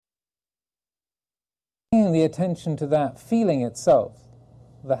bringing the attention to that feeling itself,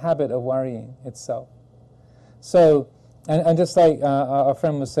 the habit of worrying itself. So, and just like our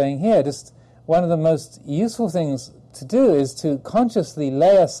friend was saying here, just one of the most useful things to do is to consciously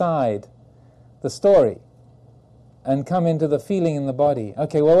lay aside the story and come into the feeling in the body.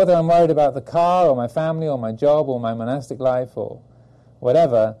 Okay, well, whether I'm worried about the car or my family or my job or my monastic life or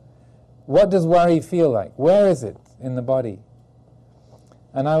whatever, what does worry feel like? Where is it in the body?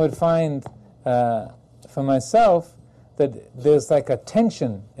 And I would find for myself that there's like a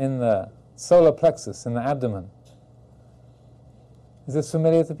tension in the solar plexus, in the abdomen. Is this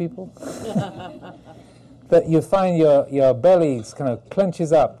familiar to people? That you find your belly kind of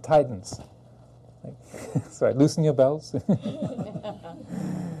clenches up, tightens. Sorry, loosen your bells.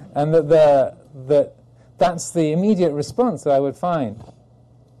 And that's the immediate response that I would find.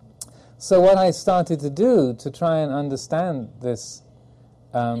 So what I started to do to try and understand this,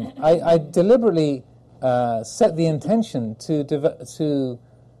 I deliberately set the intention to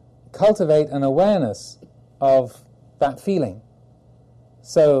cultivate an awareness of that feeling.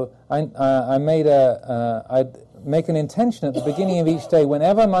 So I'd make an intention at the beginning of each day.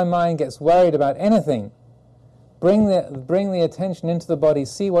 Whenever my mind gets worried about anything, bring the attention into the body.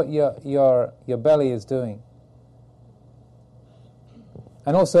 See what your belly is doing,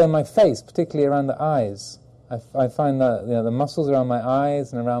 and also in my face, particularly around the eyes. I find that the muscles around my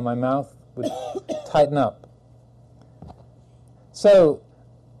eyes and around my mouth would tighten up. So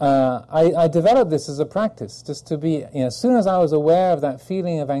I developed this as a practice, just to be, as soon as I was aware of that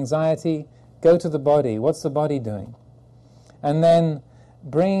feeling of anxiety, go to the body. What's the body doing? And then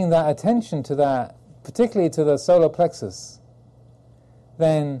bringing that attention to that, particularly to the solar plexus,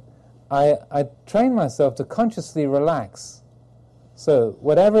 then I trained myself to consciously relax. So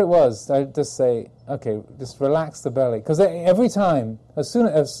whatever it was, I just say, okay, just relax the belly. Because every time, as soon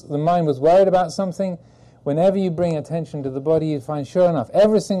as the mind was worried about something, whenever you bring attention to the body, you find, sure enough,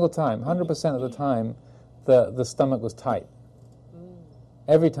 every single time, 100% of the time, the stomach was tight.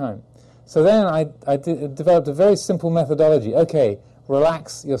 Every time. So then I developed a very simple methodology. Okay,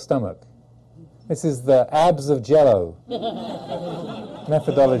 relax your stomach. This is the abs of Jello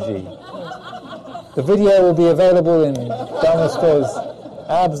methodology. The video will be available in Dharma Store's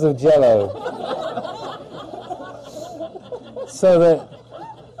Abs of Jello. So that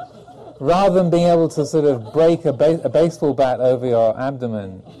rather than being able to sort of break a baseball bat over your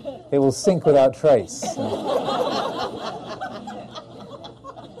abdomen, it will sink without trace.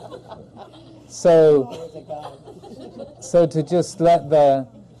 So to just let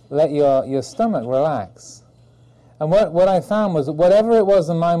your stomach relax. And what I found was that whatever it was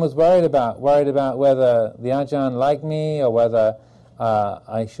the mind was worried about whether the Ajahn liked me, or whether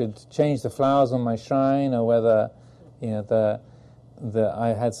I should change the flowers on my shrine, or whether I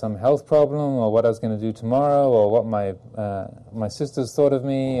had some health problem, or what I was going to do tomorrow, or what my sisters thought of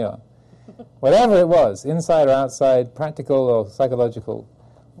me, or whatever it was, inside or outside, practical or psychological,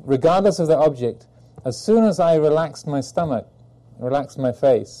 regardless of the object, as soon as I relaxed my stomach, relaxed my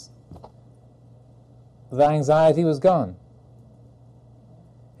face, the anxiety was gone.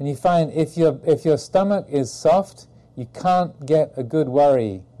 And you find if your stomach is soft, you can't get a good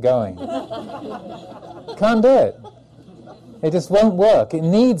worry going. Can't do it. It just won't work. It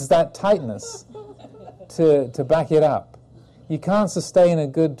needs that tightness to back it up. You can't sustain a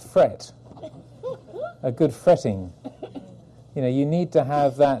good fret, a good fretting. You need to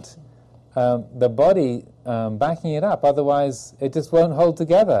have that the body backing it up. Otherwise, it just won't hold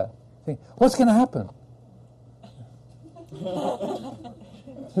together. Think, what's going to happen?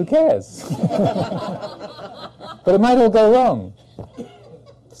 Who cares? But it might all go wrong.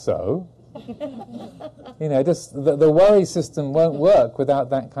 So, just the worry system won't work without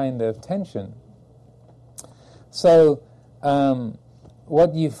that kind of tension. So,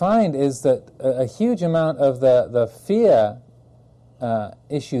 what you find is that a huge amount of the fear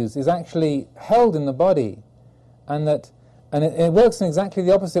issues is actually held in the body, and it works in exactly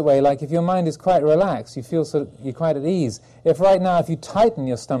the opposite way. Like if your mind is quite relaxed, you feel you're quite at ease. If you tighten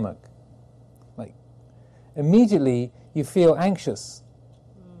your stomach, like immediately you feel anxious,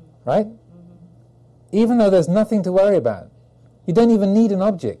 right? Even though there's nothing to worry about, you don't even need an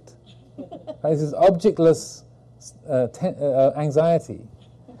object. Right? This is objectless anxiety,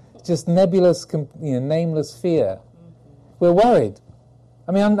 just nebulous, nameless fear. We're worried.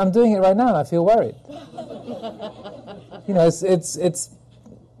 I mean, I'm doing it right now. I feel worried. It's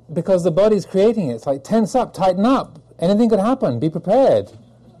because the body's creating it. It's like, tense up, tighten up. Anything could happen. Be prepared.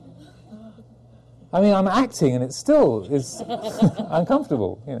 I mean, I'm acting, and it still is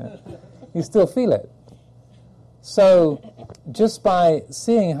uncomfortable. You still feel it. So just by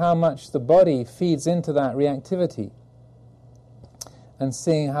seeing how much the body feeds into that reactivity and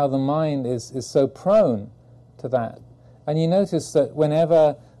seeing how the mind is so prone to that, and you notice that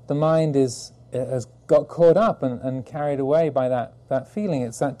whenever the mind has got caught up and carried away by that feeling,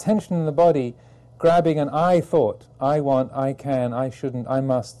 it's that tension in the body grabbing an I thought, I want, I can, I shouldn't, I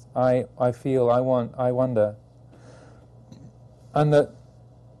must, I feel, I want, I wonder. And that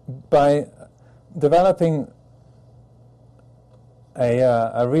by developing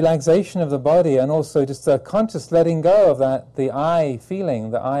a relaxation of the body and also just a conscious letting go of the I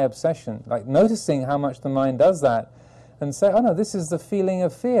feeling, the I obsession, like noticing how much the mind does that and say, oh no, this is the feeling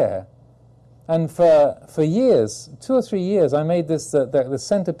of fear. And for years, 2 or 3 years, I made this the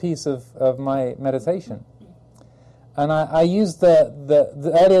centerpiece of my meditation. And I used the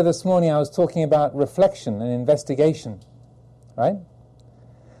earlier this morning I was talking about reflection and investigation, right?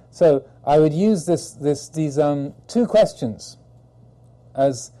 So I would use these 2 questions.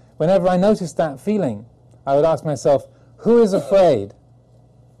 As whenever I noticed that feeling, I would ask myself, who is afraid?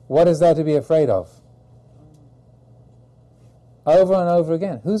 What is there to be afraid of? Over and over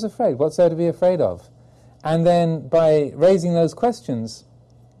again. Who's afraid? What's there to be afraid of? And then by raising those questions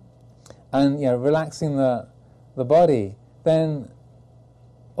and relaxing the body, then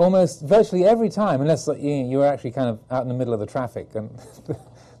almost virtually every time, unless you were actually kind of out in the middle of the traffic and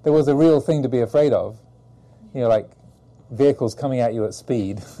there was a real thing to be afraid of, like vehicles coming at you at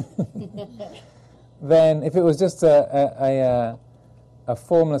speed, then if it was just a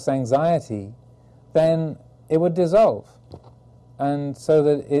formless anxiety, then it would dissolve. And so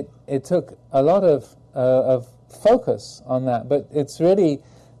that it took a lot of focus on that, but it's really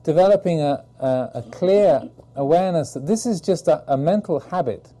developing a clear awareness that this is just a mental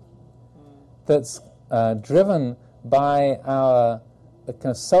habit that's driven by our kind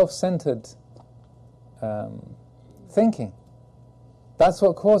of self-centered thinking. That's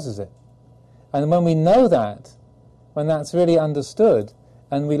what causes it. And when we know that, when that's really understood,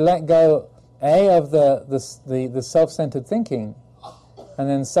 and we let go, of the self-centered thinking, and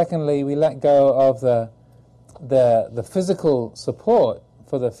then secondly, we let go of the physical support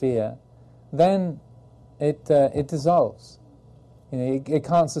for the fear, then it dissolves. It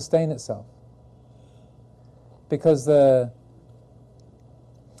can't sustain itself because it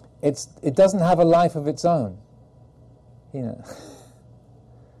doesn't have a life of its own.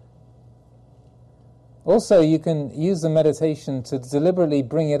 Also, you can use the meditation to deliberately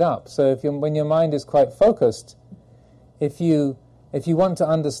bring it up. So when your mind is quite focused, if you want to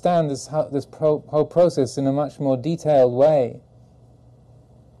understand this whole process in a much more detailed way,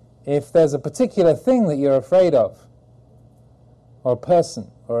 if there's a particular thing that you're afraid of, or a person,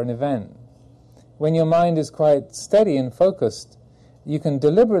 or an event, when your mind is quite steady and focused, you can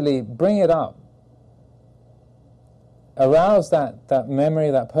deliberately bring it up, arouse that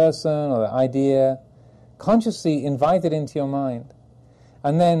memory, that person, or that idea, consciously invite it into your mind,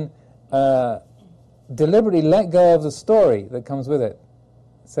 and then deliberately let go of the story that comes with it.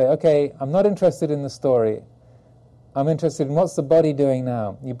 Say, okay, I'm not interested in the story. I'm interested in what's the body doing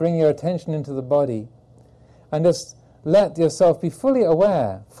now. You bring your attention into the body and just let yourself be fully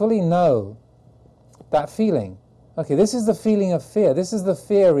aware, fully know that feeling. Okay, this is the feeling of fear. This is the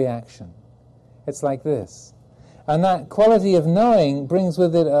fear reaction. It's like this. And that quality of knowing brings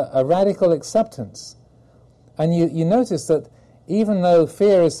with it a radical acceptance. And you notice that even though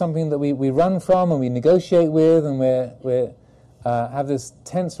fear is something that we run from and we negotiate with and we have this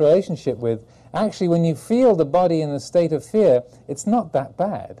tense relationship with, actually when you feel the body in a state of fear, it's not that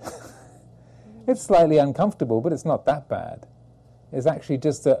bad. It's slightly uncomfortable, but it's not that bad. It's actually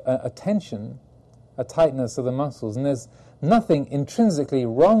just a tension, a tightness of the muscles, and there's nothing intrinsically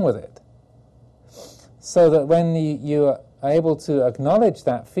wrong with it. So that when you are able to acknowledge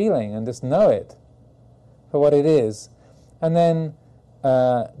that feeling and just know it for what it is, and then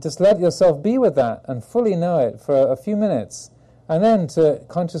just let yourself be with that and fully know it for a few minutes, and then to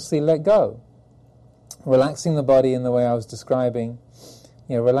consciously let go, relaxing the body in the way I was describing,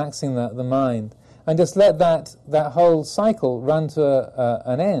 relaxing the mind, and just let that whole cycle run to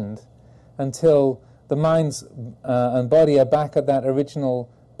an end until the minds and body are back at that original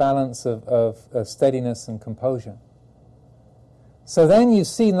balance of steadiness and composure. So then you've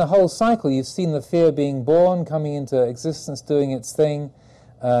seen the whole cycle. You've seen the fear being born, coming into existence, doing its thing,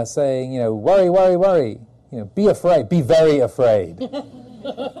 saying, worry, worry, worry. Be afraid, be very afraid.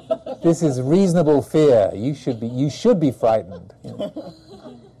 This is reasonable fear. You should be frightened.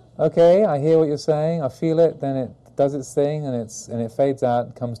 Okay, I hear what you're saying. I feel it. Then it does its thing, and it fades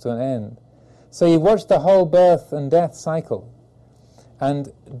out, comes to an end. So you've watched the whole birth and death cycle.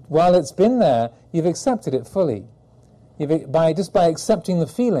 And while it's been there, you've accepted it fully. Just by accepting the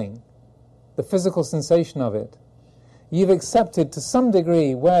feeling, the physical sensation of it, you've accepted to some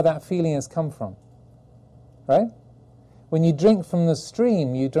degree where that feeling has come from. Right? When you drink from the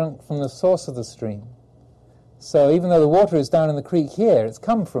stream, you drink from the source of the stream. So even though the water is down in the creek here, it's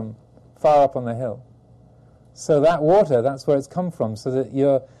come from far up on the hill. So that water, that's where it's come from. So that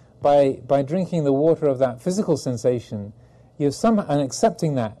you're, by drinking the water of that physical sensation, you've somehow, and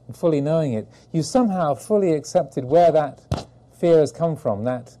accepting that, and fully knowing it, you somehow fully accepted where that fear has come from,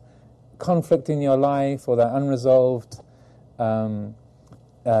 that conflict in your life, or that unresolved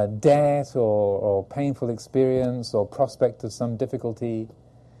debt, or painful experience, or prospect of some difficulty,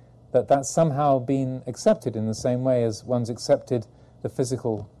 that's somehow been accepted in the same way as one's accepted the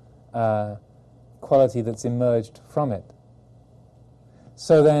physical quality that's emerged from it.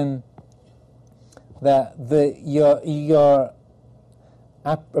 So then, you're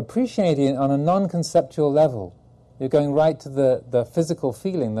appreciating it on a non-conceptual level. You're going right to the physical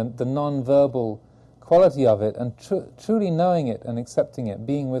feeling, the non-verbal quality of it, and truly knowing it and accepting it,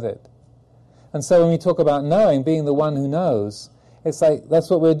 being with it. And so when we talk about knowing, being the one who knows, it's like that's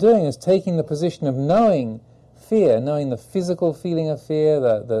what we're doing, is taking the position of knowing fear, knowing the physical feeling of fear,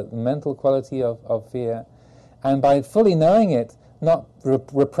 the mental quality of fear, and by fully knowing it, not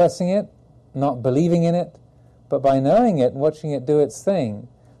repressing it, not believing in it, but by knowing it and watching it do its thing,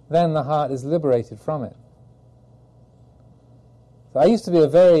 then the heart is liberated from it. So I used to be a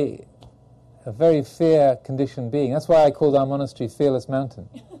very fear-conditioned being. That's why I called our monastery Fearless Mountain.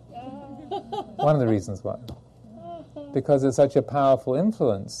 One of the reasons why. Because it's such a powerful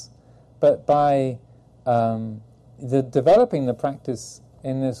influence. But by developing the practice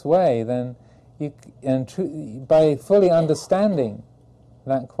in this way, then by fully understanding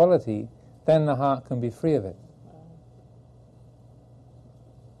that quality, then the heart can be free of it.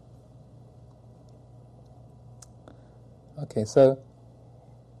 Okay, so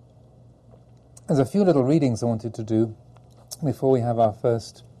there's a few little readings I wanted to do before we have our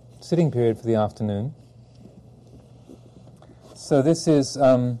first sitting period for the afternoon. So this is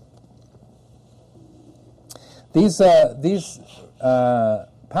these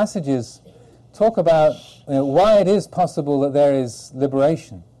passages talk about why it is possible that there is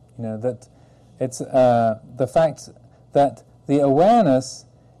liberation. That it's the fact that the awareness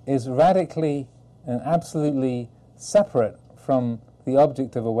is radically and absolutely separate from the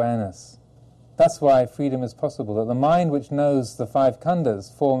object of awareness. That's why freedom is possible, that the mind which knows the five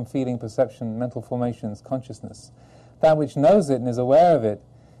khandhas, form, feeling, perception, mental formations, consciousness, that which knows it and is aware of it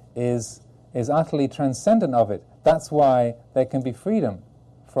is utterly transcendent of it. That's why there can be freedom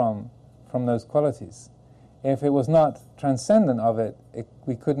from those qualities. If it was not transcendent of it,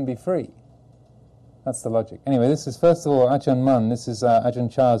 we couldn't be free. That's the logic. Anyway, this is first of all Ajahn Mun. This is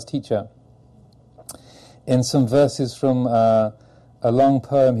Ajahn Chah's teacher. In some verses from a long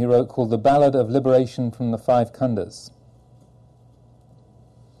poem he wrote called The Ballad of Liberation from the Five Khandhas.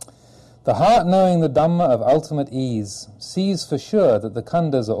 The heart, knowing the Dhamma of ultimate ease, sees for sure that the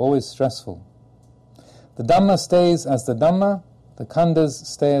khandhas are always stressful. The Dhamma stays as the Dhamma, the khandhas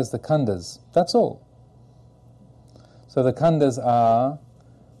stay as the khandhas. That's all. So the khandhas are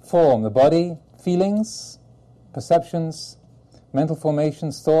form, the body, feelings, perceptions, mental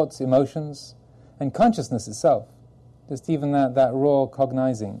formations, thoughts, emotions, and consciousness itself. Just even that raw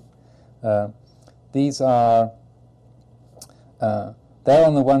cognizing. These are, they're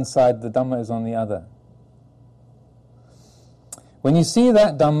on the one side, the Dhamma is on the other. When you see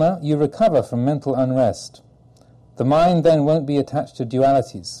that Dhamma, you recover from mental unrest. The mind then won't be attached to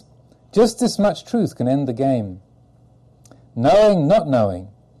dualities. Just this much truth can end the game. Knowing, not knowing,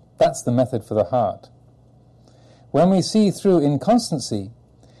 that's the method for the heart. When we see through inconstancy,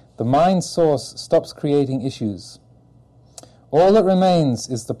 the mind source stops creating issues. All that remains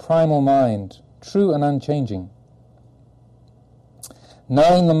is the primal mind, true and unchanging.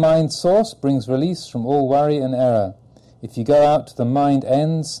 Knowing the mind source brings release from all worry and error. If you go out to the mind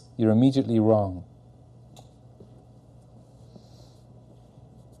ends, you're immediately wrong.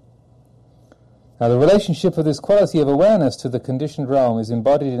 Now, the relationship of this quality of awareness to the conditioned realm is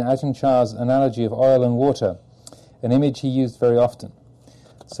embodied in Ajahn Chah's analogy of oil and water, an image he used very often.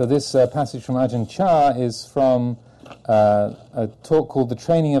 So this passage from Ajahn Chah is from a talk called The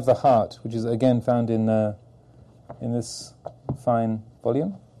Training of the Heart, which is again found in this fine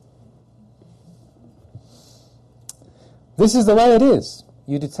volume. This is the way it is.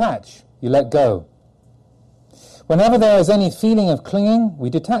 You detach, you let go. Whenever there is any feeling of clinging,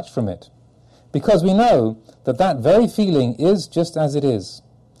 we detach from it, because we know that that very feeling is just as it is.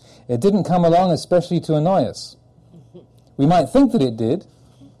 It didn't come along especially to annoy us. We might think that it did,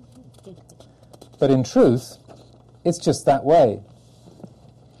 but in truth, it's just that way.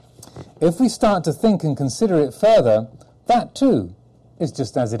 If we start to think and consider it further, that too is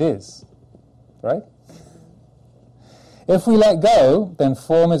just as it is, right? If we let go, then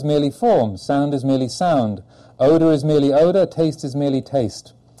form is merely form, sound is merely sound, odor is merely odor, taste is merely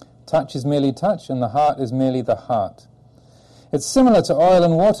taste, touch is merely touch, and the heart is merely the heart. It's similar to oil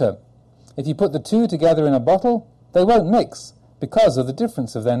and water. If you put the two together in a bottle, they won't mix because of the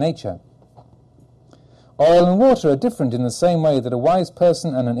difference of their nature. Oil and water are different in the same way that a wise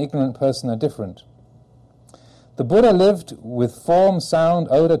person and an ignorant person are different. The Buddha lived with form, sound,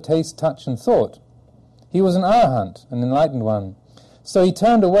 odor, taste, touch, and thought. He was an arahant, an enlightened one, so he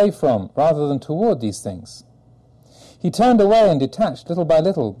turned away from, rather than toward, these things. He turned away and detached little by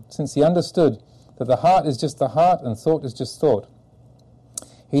little, since he understood that the heart is just the heart and thought is just thought.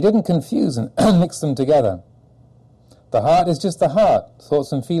 He didn't confuse and mix them together. The heart is just the heart,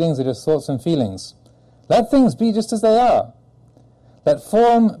 thoughts and feelings are just thoughts and feelings. Let things be just as they are. Let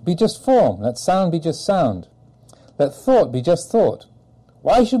form be just form, let sound be just sound. Let thought be just thought.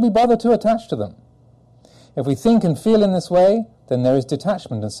 Why should we bother to attach to them? If we think and feel in this way, then there is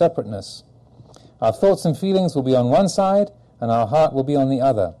detachment and separateness. Our thoughts and feelings will be on one side, and our heart will be on the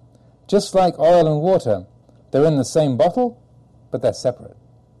other. Just like oil and water, they're in the same bottle, but they're separate.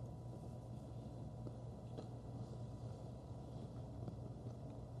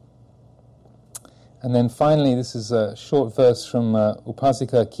 And then finally, this is a short verse from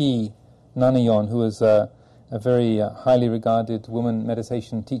Upasika Ki Nanayon, who is a very highly regarded woman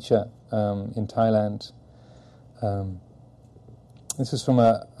meditation teacher in Thailand. This is from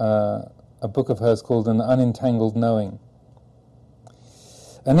a book of hers called An Unentangled Knowing.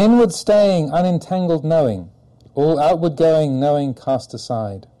 An inward staying, unentangled knowing, all outward going knowing cast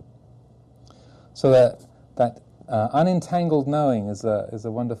aside. So that unentangled knowing is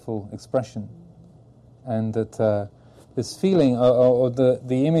a wonderful expression. And that this feeling, or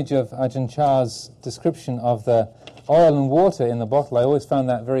the image of Ajahn Chah's description of the oil and water in the bottle, I always found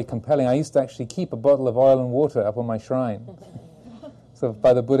that very compelling. I used to actually keep a bottle of oil and water up on my shrine, so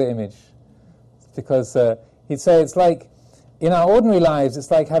by the Buddha image, because he'd say it's like, in our ordinary lives,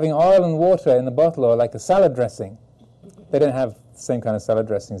 it's like having oil and water in the bottle, or like a salad dressing. They don't have the same kind of salad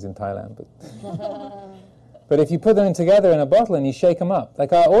dressings in Thailand, but if you put them together in a bottle and you shake them up,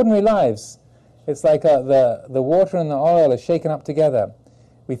 like our ordinary lives, it's like the water and the oil are shaken up together.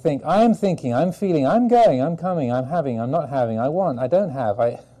 We think, I'm thinking, I'm feeling, I'm going, I'm coming, I'm having, I'm not having, I want, I don't have,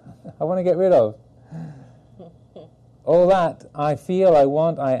 I want to get rid of. All that, I feel, I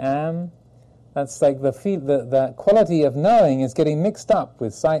want, I am, that's like the quality of knowing is getting mixed up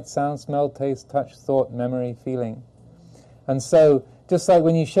with sight, sound, smell, taste, touch, thought, memory, feeling. And so, just like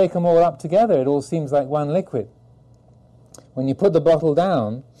when you shake them all up together, it all seems like one liquid. When you put the bottle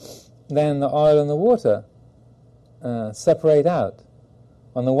down, then the oil and the water separate out.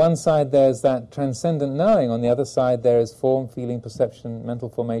 On the one side there's that transcendent knowing, on the other side there is form, feeling, perception, mental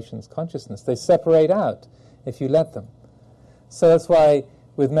formations, consciousness. They separate out if you let them. So that's why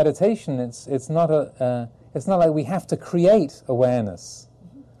with meditation it's not like we have to create awareness,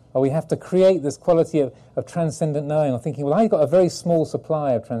 or we have to create this quality of transcendent knowing, or thinking, well, I've got a very small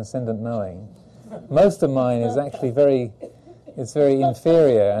supply of transcendent knowing. Most of mine is actually very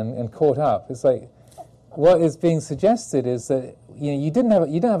inferior and caught up. It's like what is being suggested is that you don't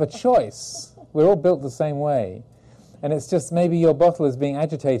have a choice. We're all built the same way, and it's just maybe your bottle is being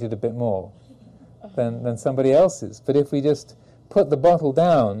agitated a bit more than somebody else's. But if we just put the bottle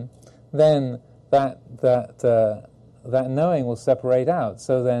down, then that knowing will separate out.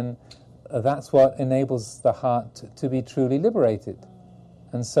 So then that's what enables the heart to be truly liberated.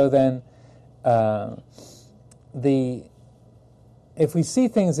 And so then if we see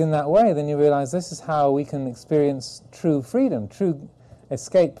things in that way, then you realize this is how we can experience true freedom, true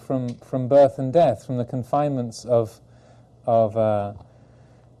escape from birth and death, from the confinements of the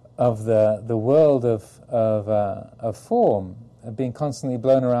world of form, being constantly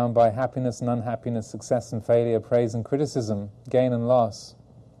blown around by happiness and unhappiness, success and failure, praise and criticism, gain and loss.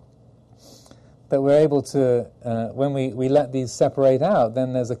 That we're able to, when we let these separate out,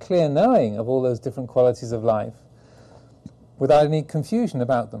 then there's a clear knowing of all those different qualities of life, without any confusion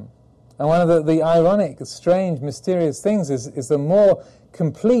about them. And one of the ironic, strange, mysterious things is the more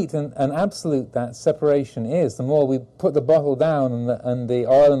complete and absolute that separation is, the more we put the bottle down and the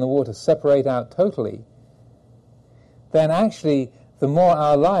oil and the water separate out totally, then actually the more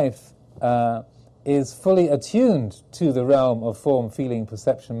our life is fully attuned to the realm of form, feeling,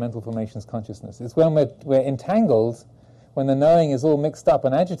 perception, mental formations, consciousness. It's when we're entangled, when the knowing is all mixed up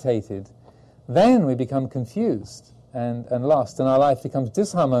and agitated, then we become confused. and lost, and our life becomes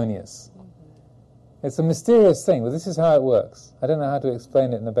disharmonious. It's a mysterious thing, but this is how it works. I don't know how to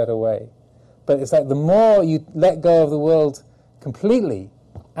explain it in a better way. But it's like the more you let go of the world completely,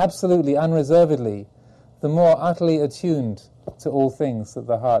 absolutely, unreservedly, the more utterly attuned to all things that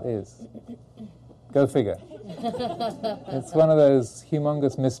the heart is. Go figure. It's one of those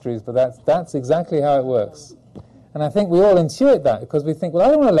humongous mysteries, but that's exactly how it works. And I think we all intuit that, because we think, well,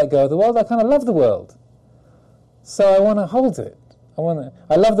 I don't want to let go of the world, I kind of love the world. So I want to hold it.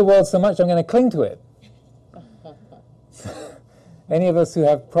 I love the world so much I'm going to cling to it. Any of us who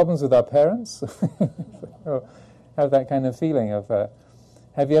have problems with our parents have that kind of feeling of,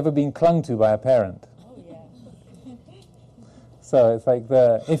 have you ever been clung to by a parent? Oh, yeah. So it's like,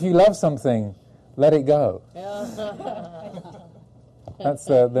 if you love something, let it go. That's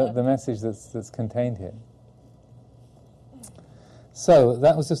the message that's contained here. So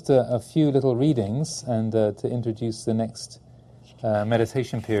that was just a few little readings, and to introduce the next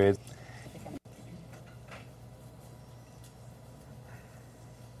meditation period.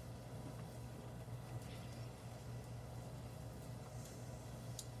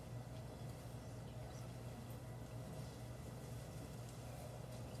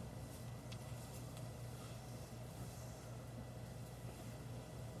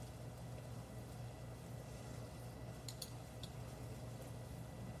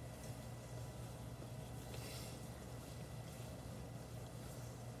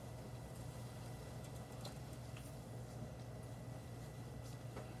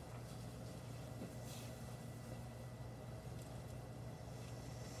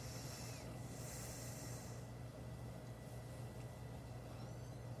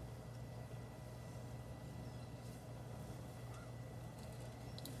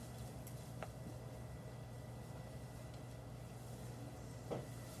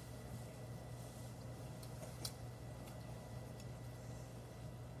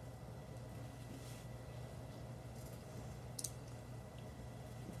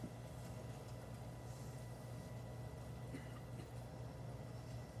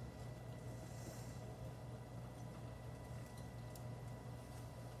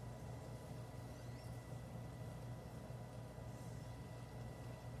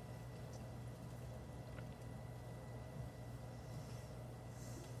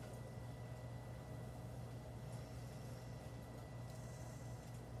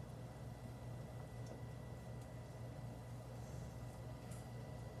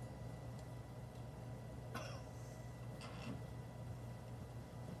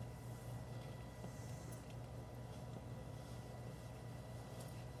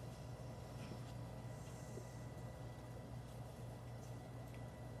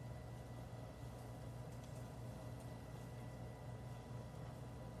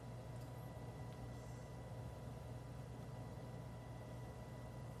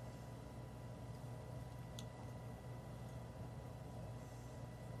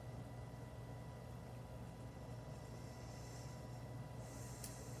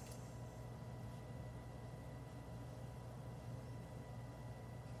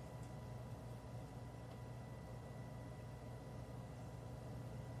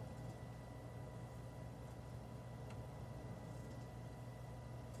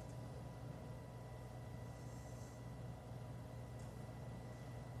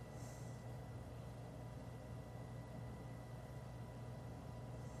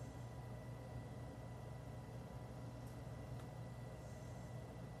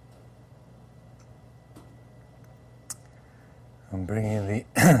 And bringing the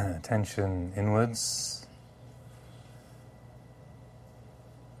attention inwards,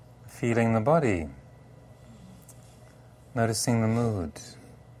 feeling the body, noticing the mood,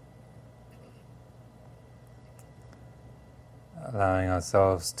 allowing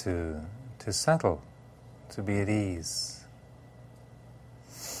ourselves to settle, to be at ease.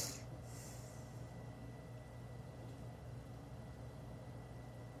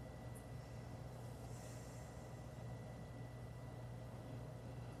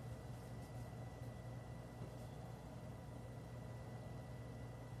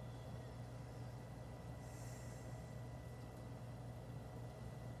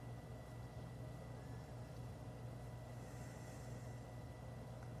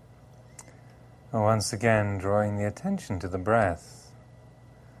 And once again, drawing the attention to the breath,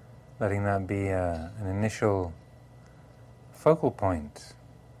 letting that be an initial focal point.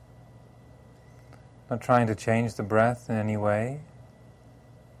 Not trying to change the breath in any way,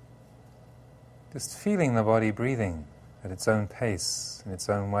 just feeling the body breathing at its own pace, in its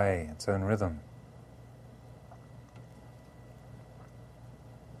own way, its own rhythm.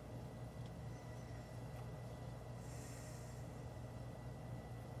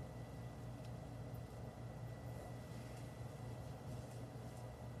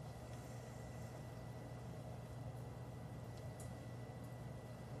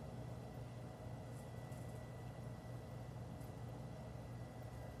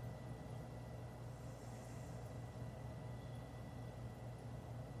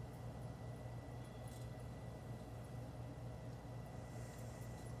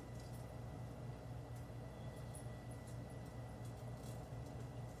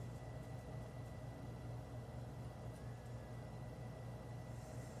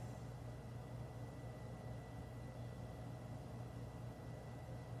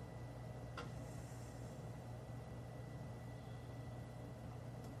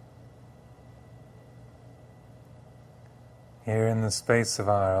 Here in the space of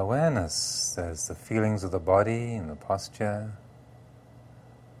our awareness, there's the feelings of the body and the posture.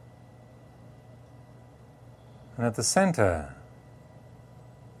 And at the center,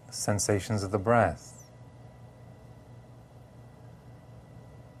 the sensations of the breath.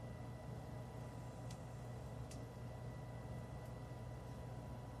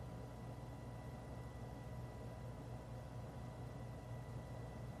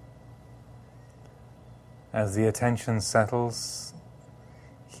 As the attention settles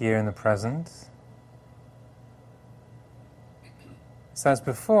here in the present, so as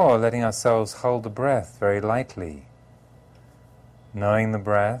before, letting ourselves hold the breath very lightly, knowing the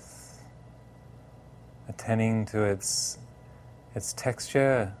breath, attending to its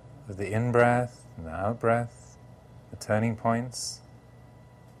texture of the in-breath and the out-breath, the turning points.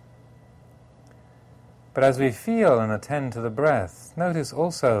 But as we feel and attend to the breath, notice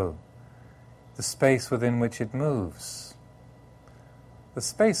also the space within which it moves, the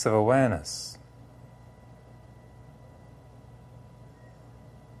space of awareness.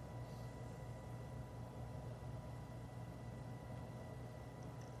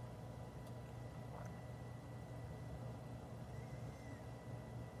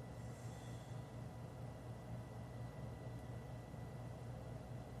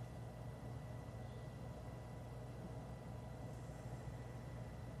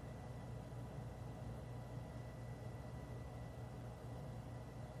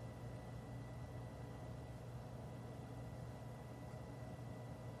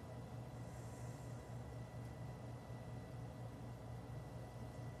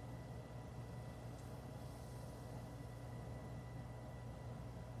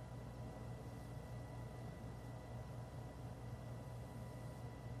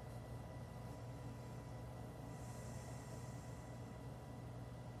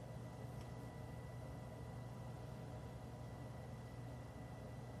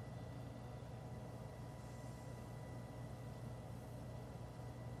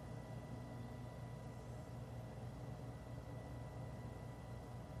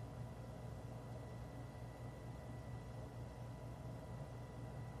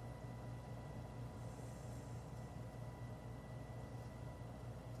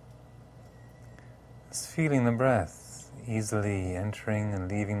 Just feeling the breath easily entering and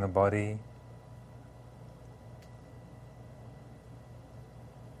leaving the body.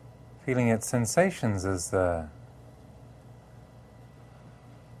 Feeling its sensations as it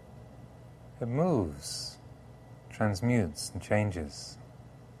moves, transmutes and changes.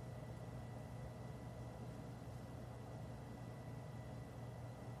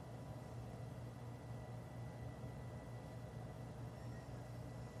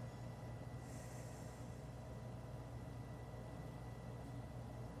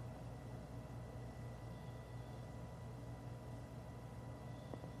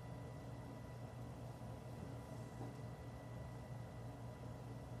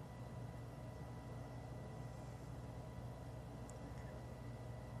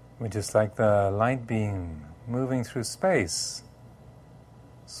 We're just like the light beam moving through space,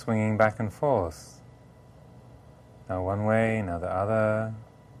 swinging back and forth. Now one way, now the other,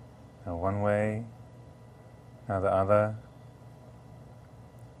 now one way, now the other.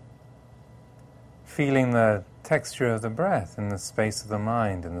 Feeling the texture of the breath in the space of the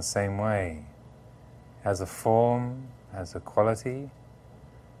mind in the same way. Has a form, has a quality,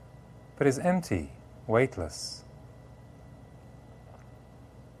 but is empty, weightless.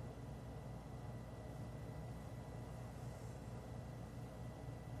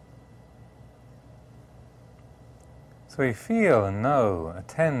 So we feel and know,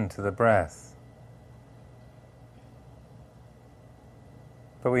 attend to the breath.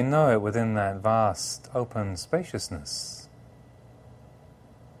 But we know it within that vast, open spaciousness.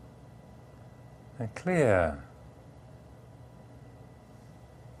 A clear,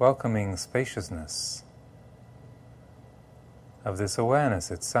 welcoming spaciousness of this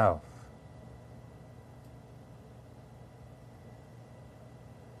awareness itself.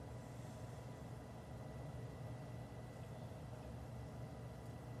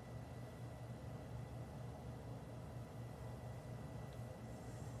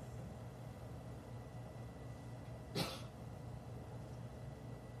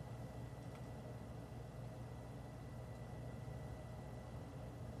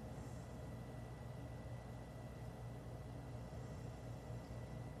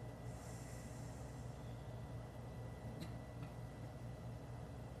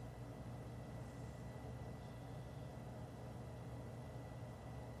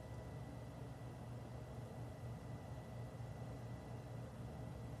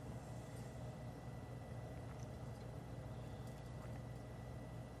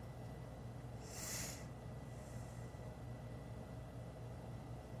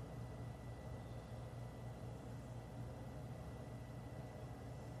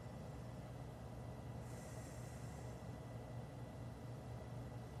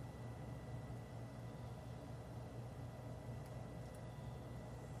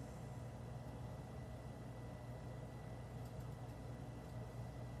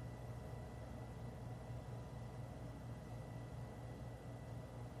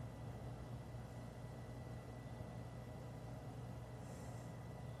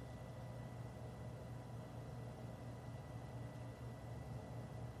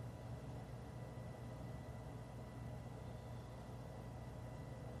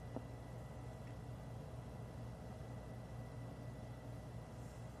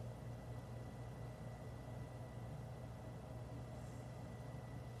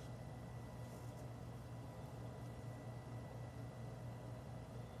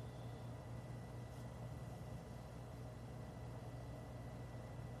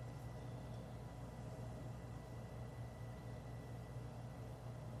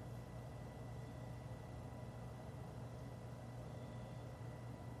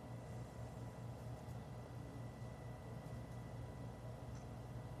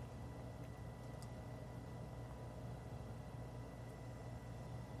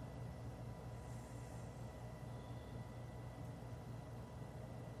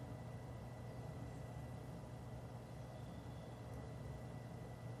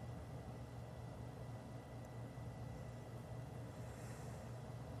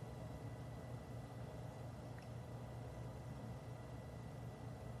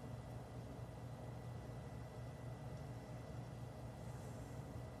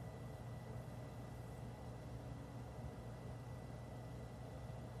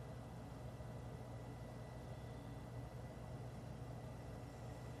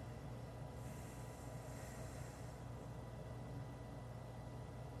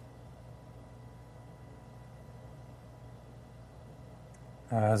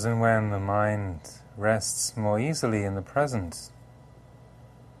 As and when the mind rests more easily in the present,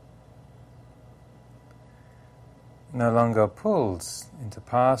 no longer pulled into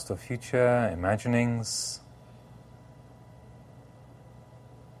past or future imaginings,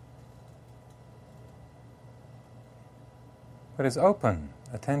 but is open,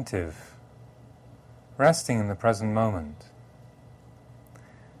 attentive, resting in the present moment,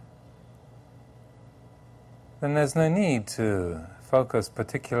 then there's no need to focus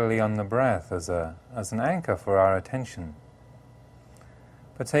particularly on the breath as an anchor for our attention,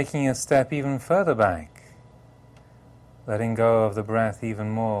 but taking a step even further back, letting go of the breath even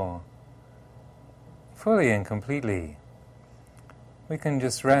more fully and completely, we can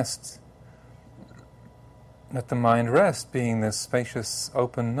just rest, let the mind rest, being this spacious,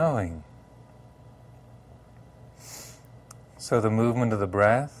 open knowing. So the movement of the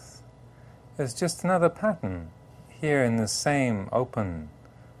breath is just another pattern here in this same open,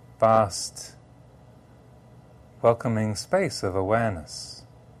 vast, welcoming space of awareness.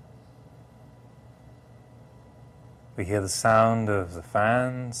 We hear the sound of the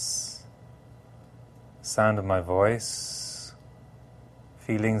fans, sound of my voice,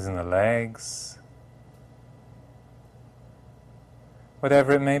 feelings in the legs,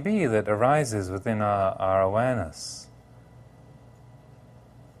 whatever it may be that arises within our awareness.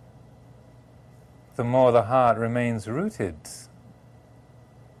 The more the heart remains rooted,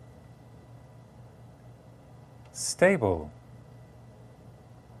 stable,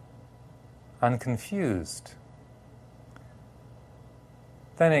 unconfused,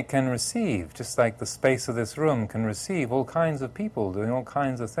 then it can receive, just like the space of this room can receive all kinds of people doing all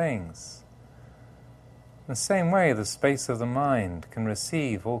kinds of things. In the same way, the space of the mind can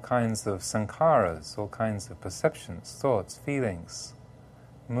receive all kinds of sankharas, all kinds of perceptions, thoughts, feelings,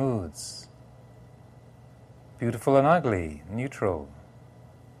 moods, beautiful and ugly, neutral,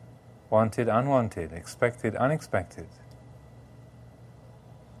 wanted, unwanted, expected, unexpected.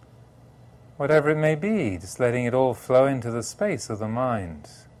 Whatever it may be, just letting it all flow into the space of the mind,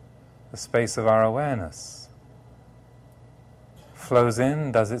 the space of our awareness. Flows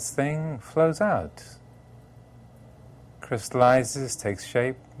in, does its thing, flows out. Crystallizes, takes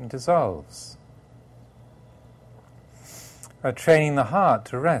shape, and dissolves. Training the heart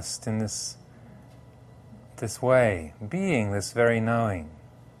to rest in this way, being this very knowing,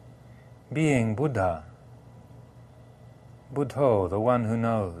 being Buddha, Buddho, the one who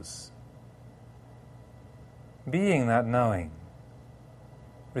knows, being that knowing,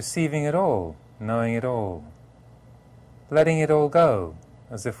 receiving it all, knowing it all, letting it all go,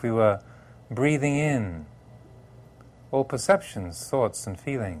 as if we were breathing in all perceptions, thoughts and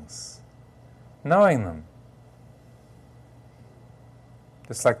feelings, knowing them,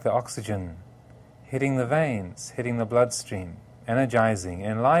 just like the oxygen hitting the veins, hitting the bloodstream, energizing,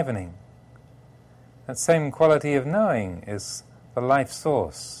 enlivening. That same quality of knowing is the life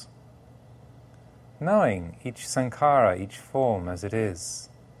source. Knowing each sankhara, each form as it is,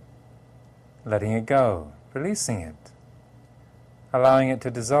 letting it go, releasing it, allowing it to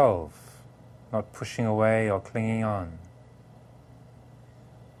dissolve, not pushing away or clinging on.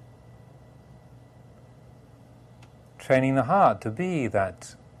 Training the heart to be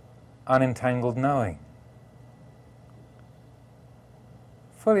that unentangled knowing,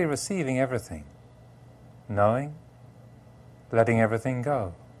 fully receiving everything, knowing, letting everything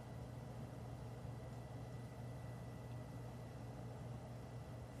go.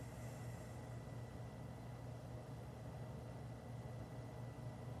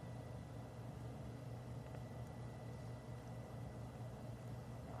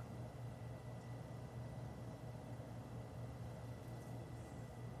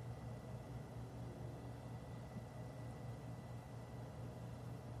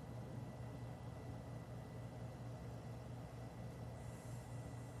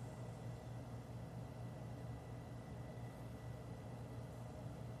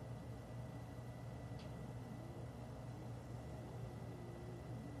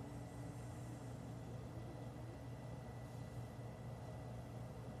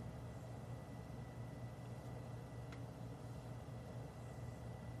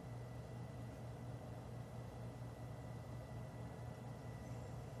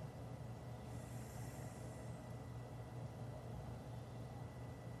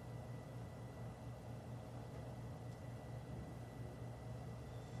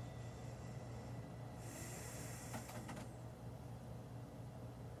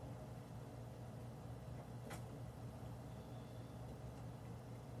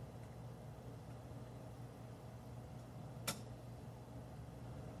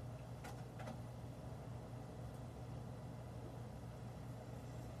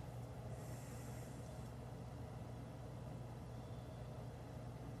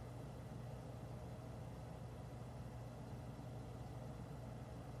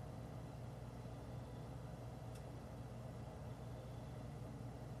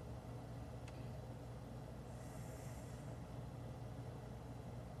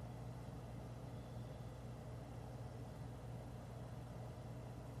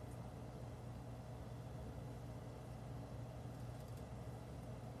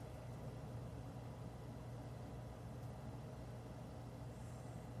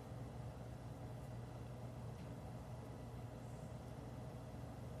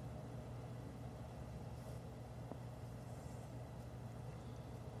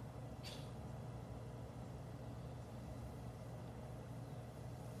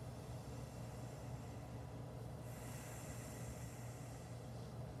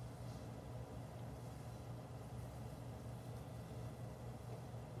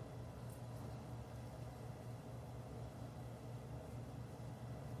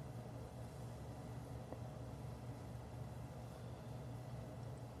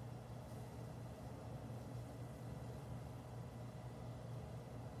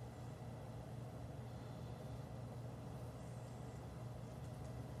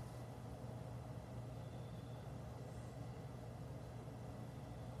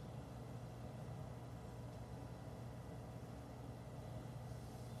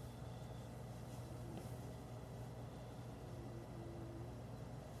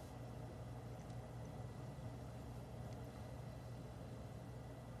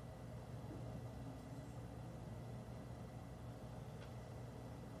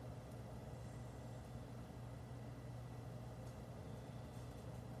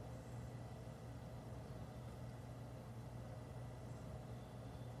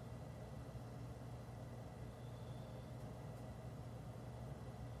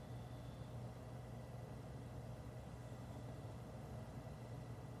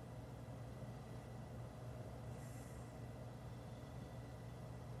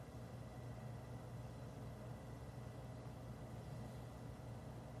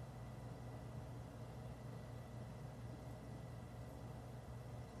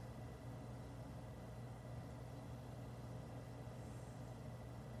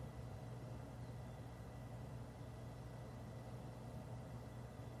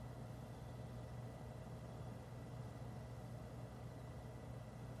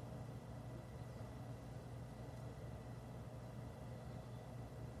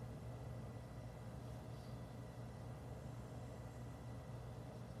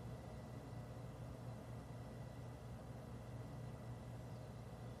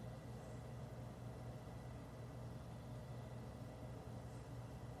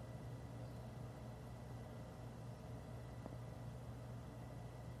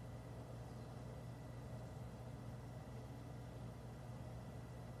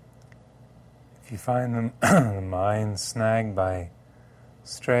 If you find the mind snagged by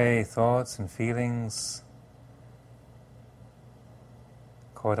stray thoughts and feelings,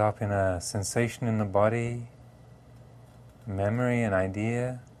 caught up in a sensation in the body, memory, an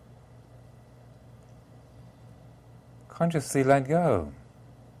idea, consciously let go.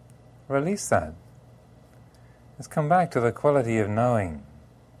 Release that. Let's come back to the quality of knowing.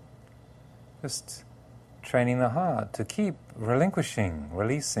 Just training the heart to keep relinquishing,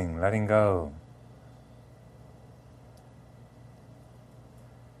 releasing, letting go.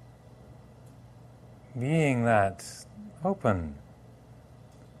 Being that open,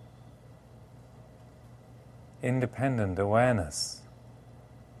 independent awareness.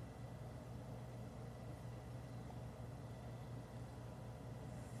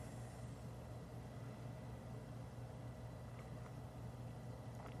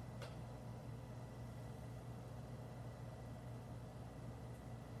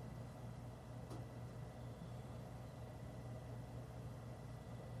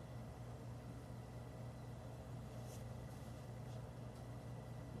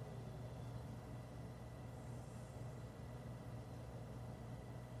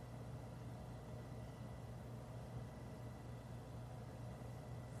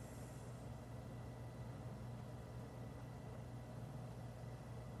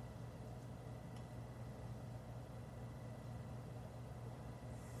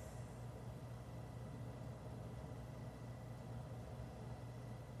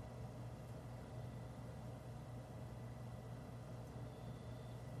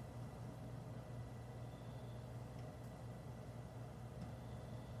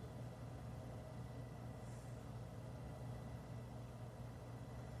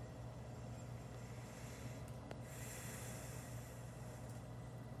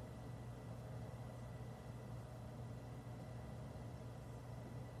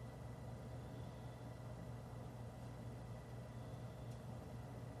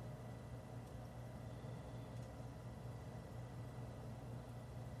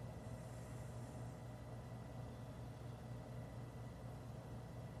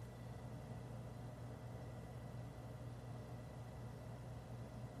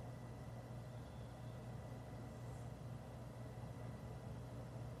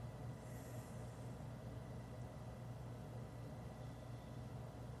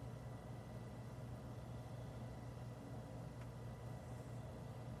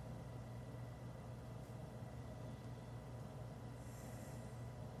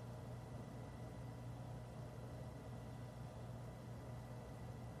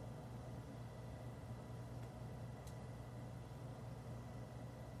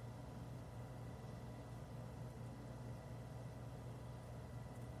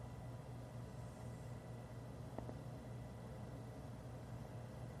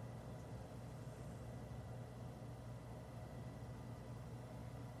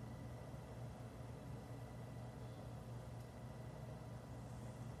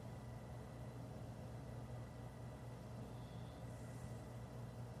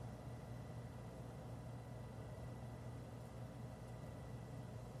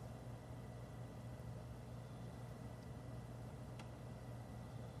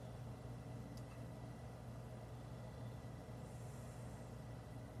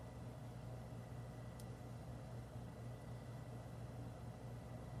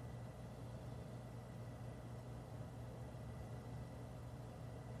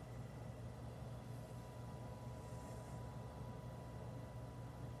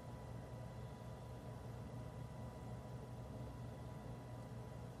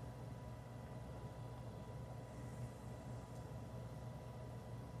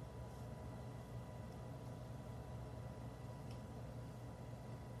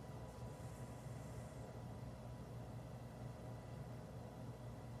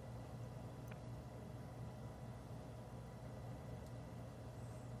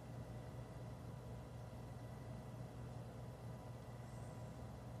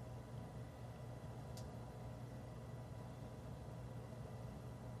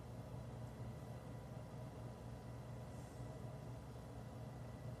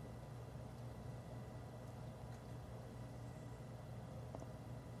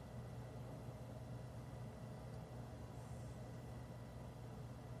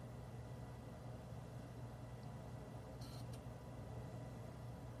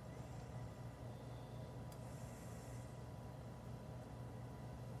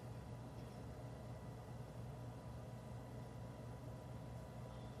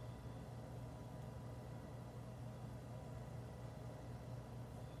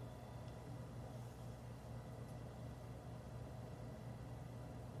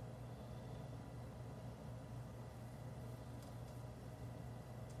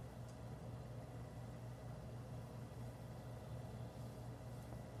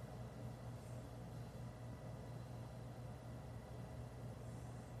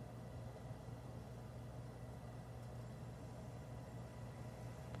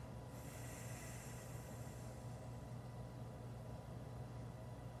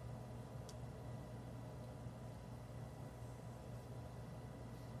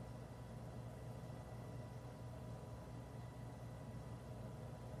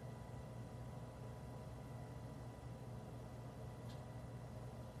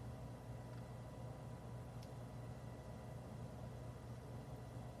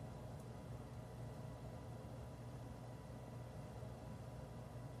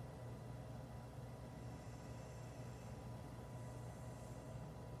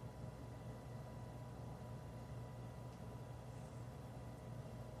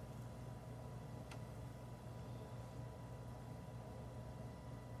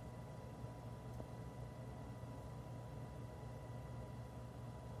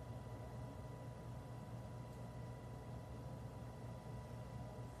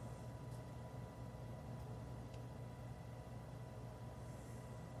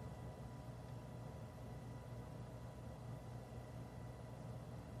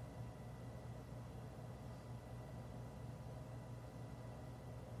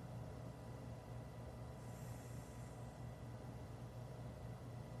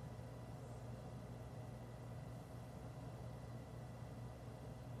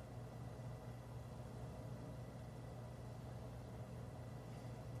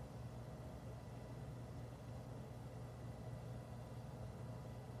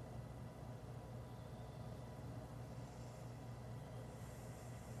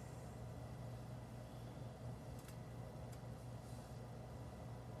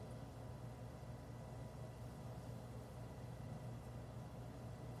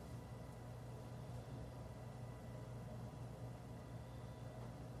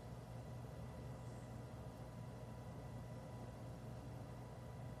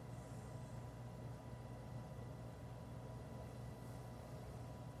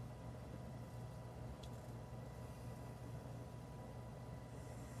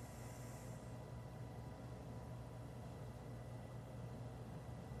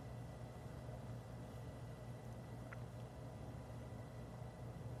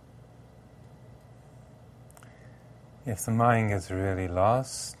 If the mind gets really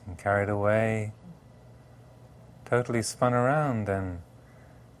lost and carried away, totally spun around, then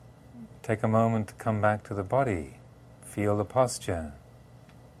take a moment to come back to the body, feel the posture.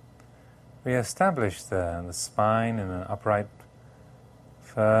 Re-establish the spine in an upright,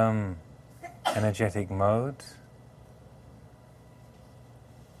 firm, energetic mode.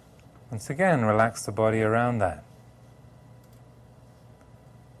 Once again, relax the body around that.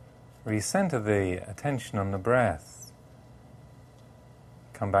 Recenter the attention on the breath.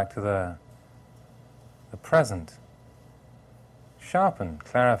 Come back to the present. Sharpen,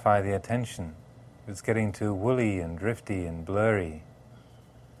 clarify the attention. If it's getting too woolly and drifty and blurry.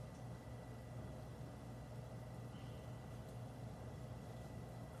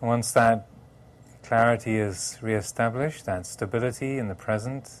 Once that clarity is re-established, that stability in the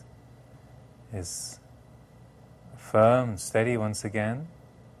present is firm, steady once again,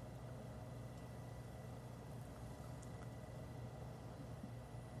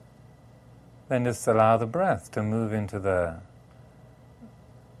 then just allow the breath to move into the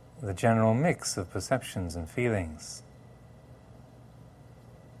general mix of perceptions and feelings,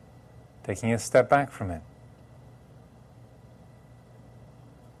 taking a step back from it.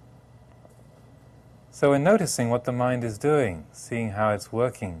 So in noticing what the mind is doing, seeing how it's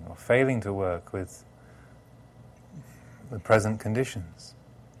working or failing to work with the present conditions.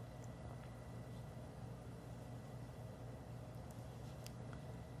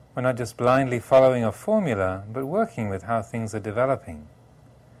 We're not just blindly following a formula, but working with how things are developing.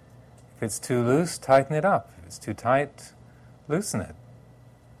 If it's too loose, tighten it up. If it's too tight, loosen it.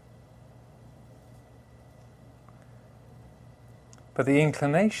 But the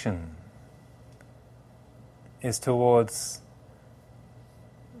inclination is towards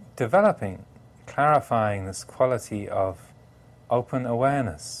developing, clarifying this quality of open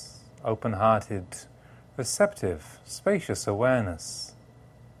awareness, open-hearted, receptive, spacious awareness.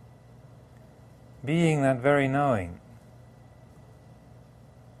 Being that very knowing,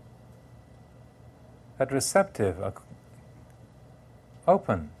 that receptive,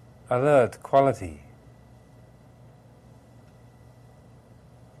 open, alert quality.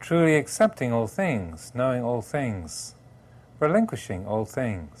 Truly accepting all things, knowing all things, relinquishing all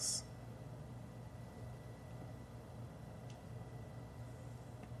things.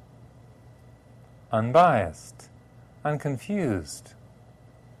 Unbiased, unconfused,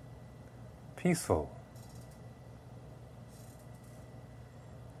 peaceful,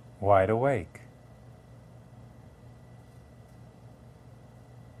 wide awake.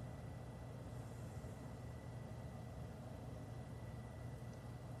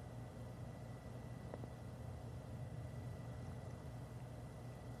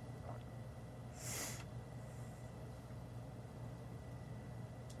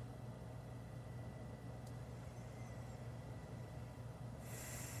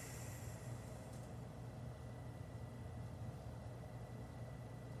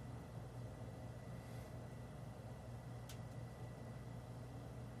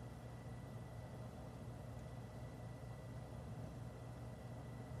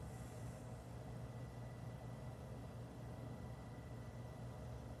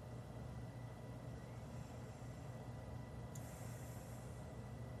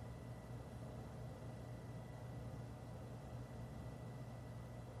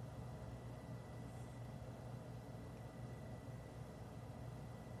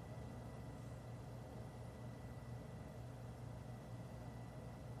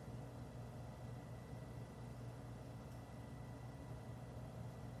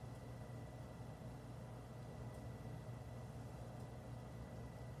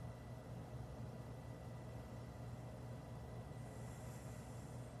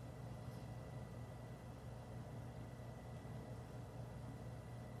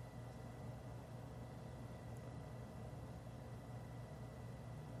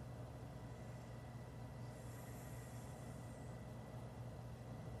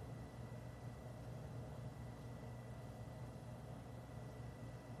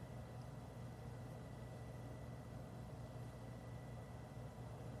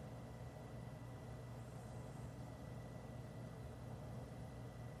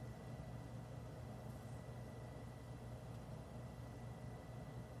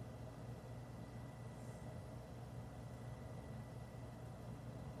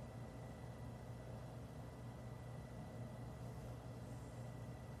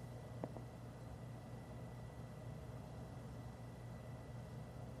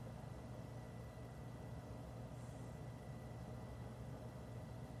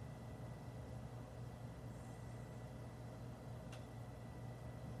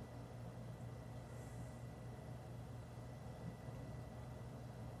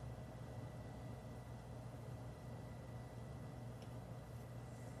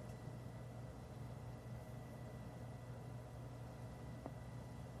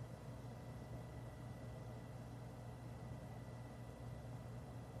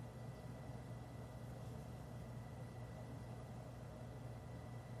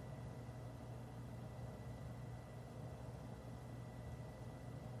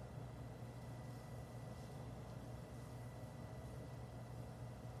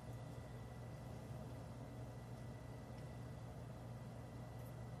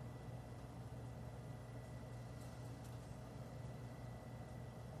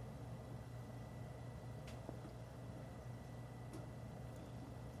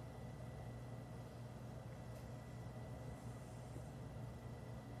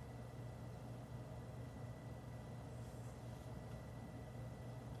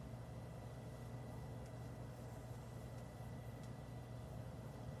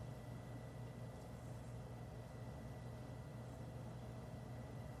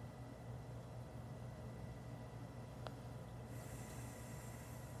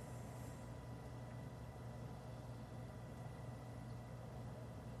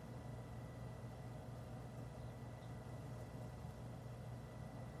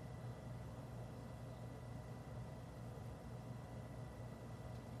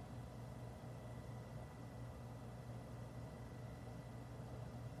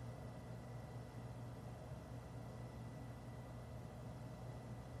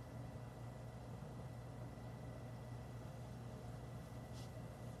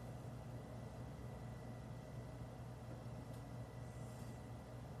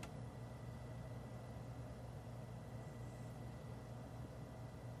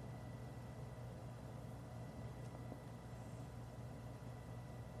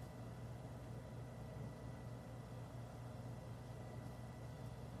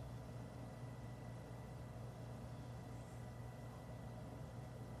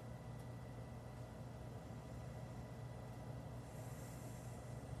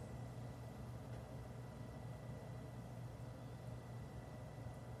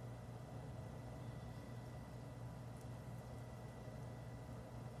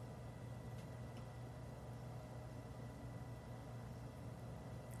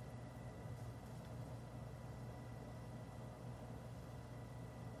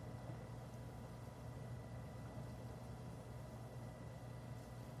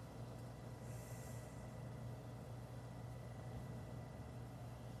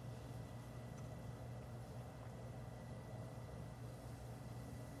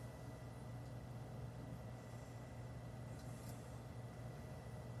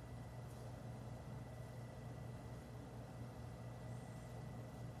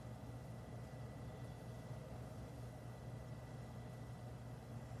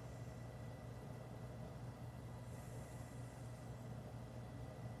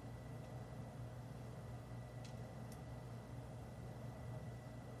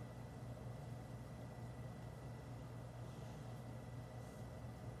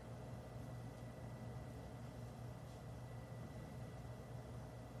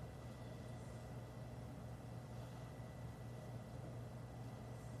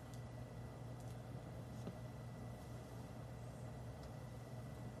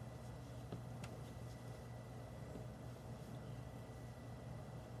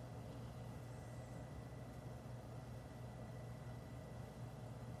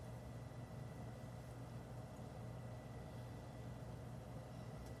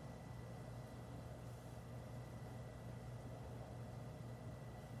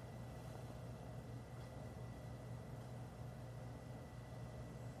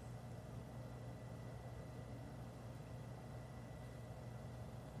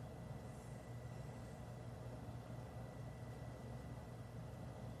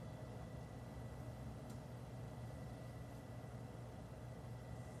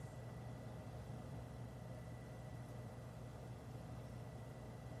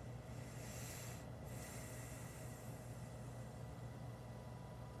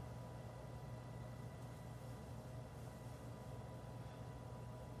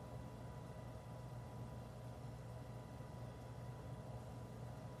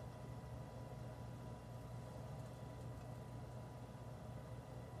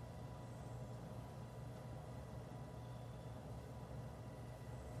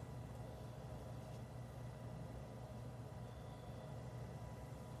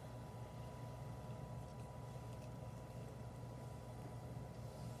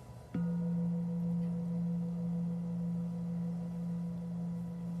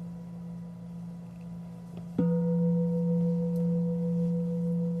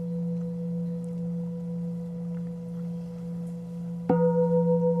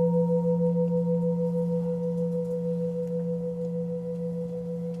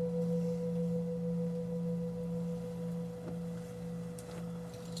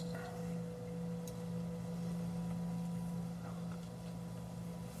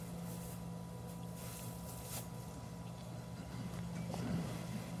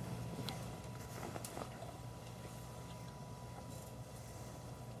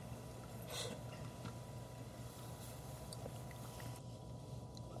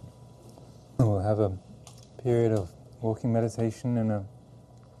 we'll have a period of walking meditation in a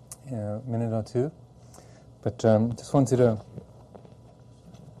minute or two. But just wanted to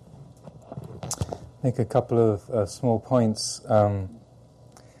make a couple of small points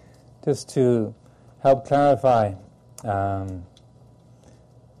just to help clarify. As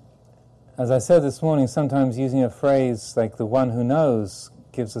I said this morning, sometimes using a phrase like the one who knows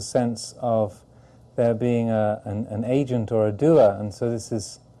gives a sense of there being an agent or a doer, and so this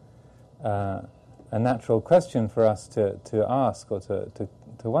is a natural question for us to ask or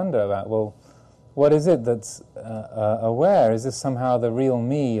to wonder about. Well, what is it that's aware? Is this somehow the real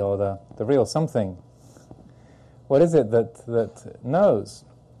me or the real something? What is it that knows?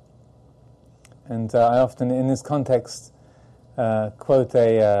 And I often, in this context, quote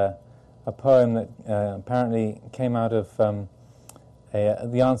a poem that apparently came out of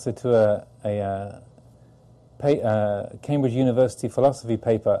the answer to a Cambridge University philosophy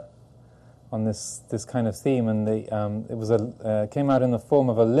paper on this kind of theme, and it was came out in the form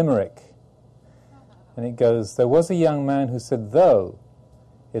of a limerick, and it goes: "There was a young man who said, though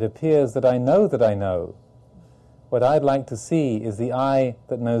it appears that I know, what I'd like to see is the I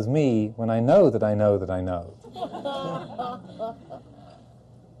that knows me when I know that I know that I know."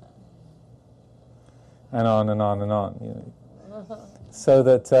 And on and on and on, so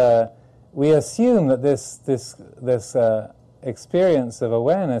that we assume that this experience of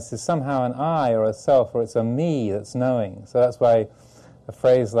awareness is somehow an I or a self, or it's a me that's knowing. So that's why a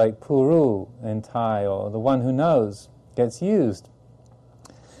phrase like Puru in Thai, or the one who knows, gets used.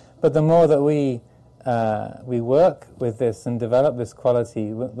 But the more that we work with this and develop this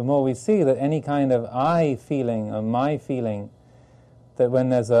quality, the more we see that any kind of I feeling or my feeling, that when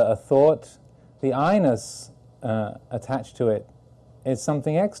there's a thought, the I-ness attached to it is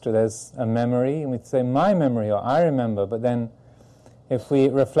something extra. There's a memory, and we'd say my memory or I remember, but then if we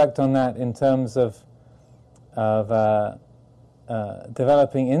reflect on that in terms of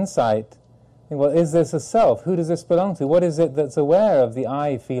developing insight, well, is this a self? Who does this belong to? What is it that's aware of the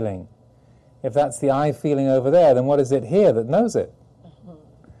I feeling? If that's the I feeling over there, then what is it here that knows it?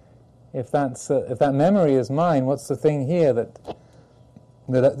 If that memory is mine, what's the thing here that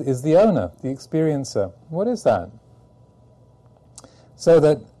is the owner, the experiencer? What is that? So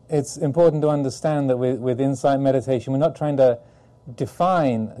that it's important to understand that with insight meditation, we're not trying to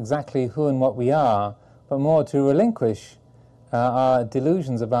define exactly who and what we are, but more to relinquish our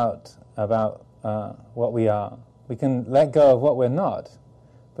delusions about what we are. We can let go of what we're not,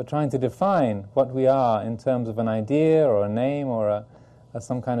 but trying to define what we are in terms of an idea or a name or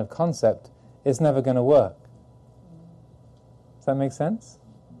some kind of concept is never going to work. Does that make sense?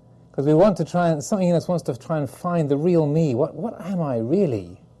 Because we want to try and, something in us wants to try and find the real me. What am I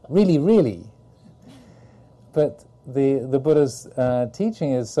really? Really? But the Buddha's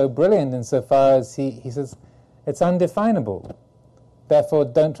teaching is so brilliant insofar as he says it's undefinable. Therefore,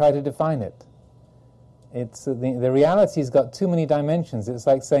 don't try to define it. It's the reality's got too many dimensions. It's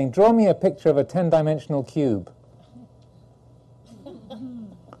like saying, draw me a picture of a 10-dimensional cube.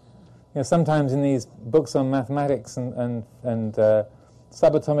 Sometimes in these books on mathematics and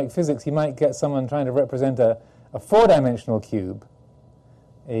subatomic physics, you might get someone trying to represent a 4-dimensional cube.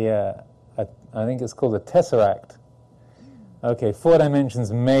 I think it's called a tesseract. Okay, 4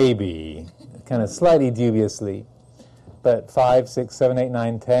 dimensions maybe, kind of slightly dubiously, but 5, 6, 7, 8,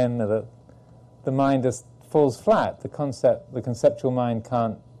 9, 10, the mind just falls flat. The conceptual mind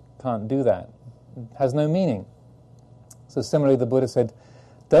can't do that. It has no meaning. So similarly, the Buddha said,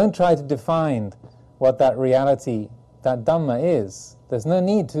 don't try to define what that reality, that Dhamma is. There's no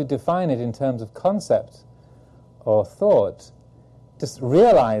need to define it in terms of concept or thought. Just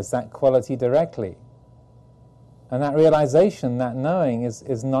realize that quality directly. And that realization, that knowing,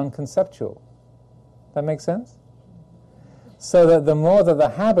 is non-conceptual. That makes sense? So that the more that the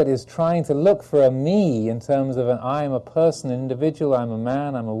habit is trying to look for a me in terms of I am a person, an individual, I'm a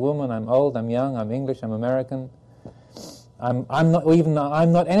man, I'm a woman, I'm old, I'm young, I'm English, I'm American, I'm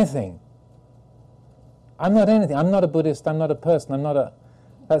not anything. I'm not anything. I'm not a Buddhist, I'm not a person,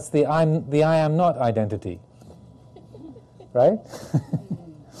 that's the I am not identity. Right?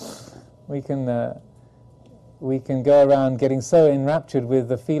 We can go around getting so enraptured with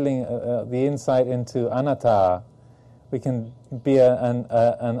the feeling, the insight into anatta. We can be an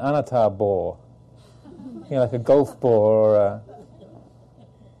anatta bore, like a golf bore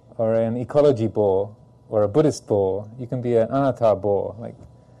or an ecology bore or a Buddhist bore. You can be an anatta bore, like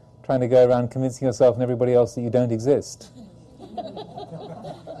trying to go around convincing yourself and everybody else that you don't exist.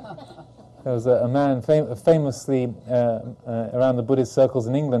 There was a man famously around the Buddhist circles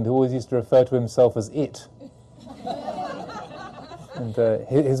in England who always used to refer to himself as it. And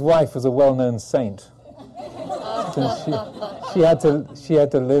his wife was a well-known saint. And she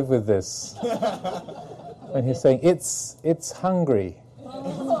had to live with this. And he's saying, it's hungry.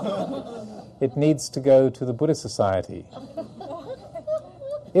 It needs to go to the Buddhist Society.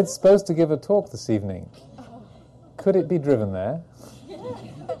 It's supposed to give a talk this evening. Could it be driven there?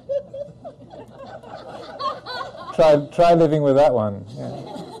 Try living with that one.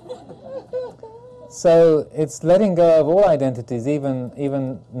 Yeah. So it's letting go of all identities,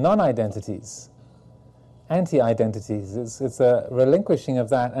 even non-identities, anti-identities. It's a relinquishing of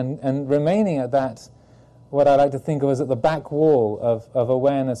that and remaining at that, what I like to think of as at the back wall of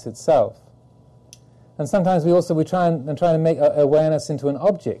awareness itself. And sometimes we try to make awareness into an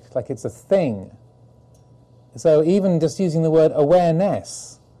object, like it's a thing. So even just using the word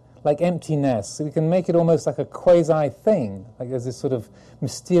awareness, like emptiness, we can make it almost like a quasi-thing, like there's this sort of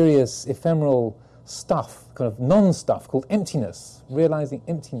mysterious, ephemeral stuff, kind of non-stuff called emptiness, realizing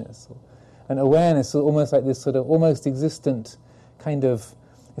emptiness. And awareness is almost like this sort of almost existent kind of,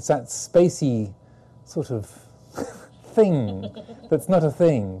 it's that spacey sort of thing that's not a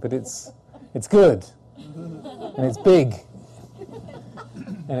thing, but it's good, and it's big,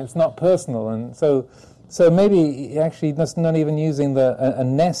 and it's not personal. And so maybe actually just not even using a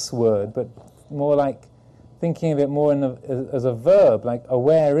ness word, but more like thinking of it more as a verb, like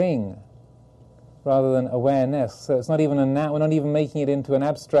awaring, rather than awareness. So it's not even a noun. We're not even making it into an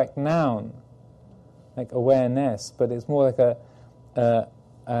abstract noun, like awareness, but it's more like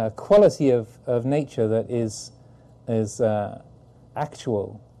a quality of nature that is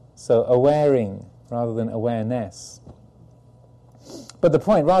actual. So awaring rather than awareness. But the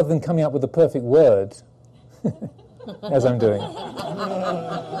point, rather than coming up with the perfect word, as I'm doing,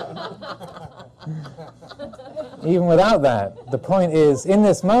 even without that, the point is, in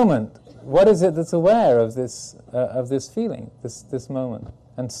this moment, what is it that's aware of this feeling, this moment,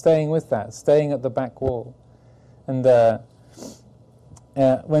 and staying with that, staying at the back wall. And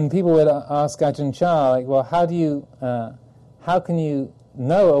when people would ask Ajahn Chah, like, well, how can you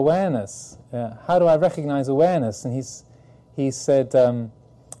know awareness? How do I recognize awareness? And he said,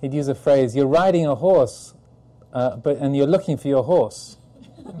 he'd use a phrase, you're riding a horse, and you're looking for your horse.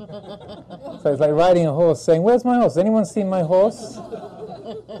 So it's like riding a horse, saying, where's my horse? Has anyone seen my horse?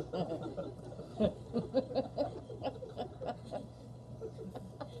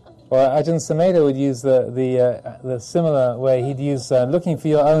 Or Ajahn Amaro would use the similar way. He'd use looking for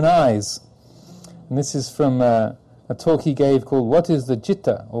your own eyes. And this is from a talk he gave called What is the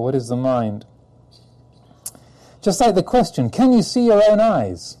Citta, or What is the Mind? Just like the question, can you see your own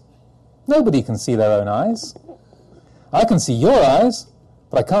eyes? Nobody can see their own eyes. I can see your eyes,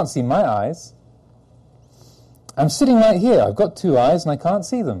 but I can't see my eyes. I'm sitting right here. I've got two eyes and I can't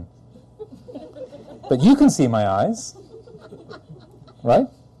see them. But you can see my eyes, right?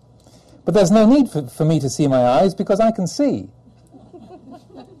 But there's no need for me to see my eyes because I can see.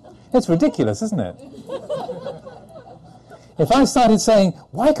 It's ridiculous, isn't it? If I started saying,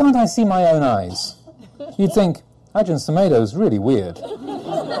 why can't I see my own eyes? You'd think, Ajahn Amaro really weird.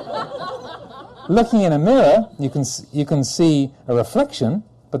 Looking in a mirror, you can see a reflection,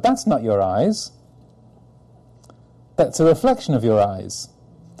 but that's not your eyes. That's a reflection of your eyes.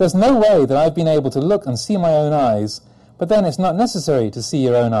 There's no way that I've been able to look and see my own eyes, but then it's not necessary to see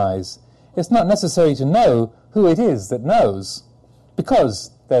your own eyes. It's not necessary to know who it is that knows,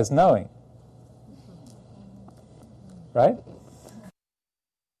 because there's knowing. Right?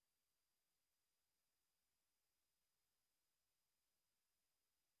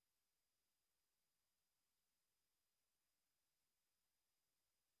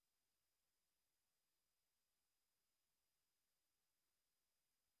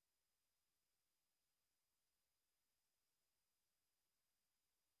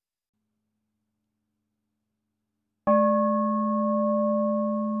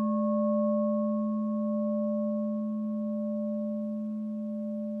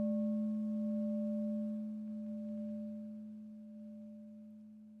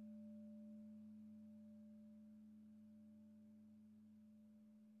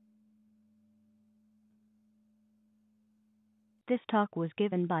 This talk was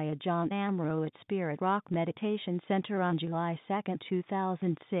given by Ajahn Amaro at Spirit Rock Meditation Center on July 2,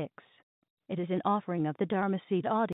 2006. It is an offering of the Dharma Seed audio.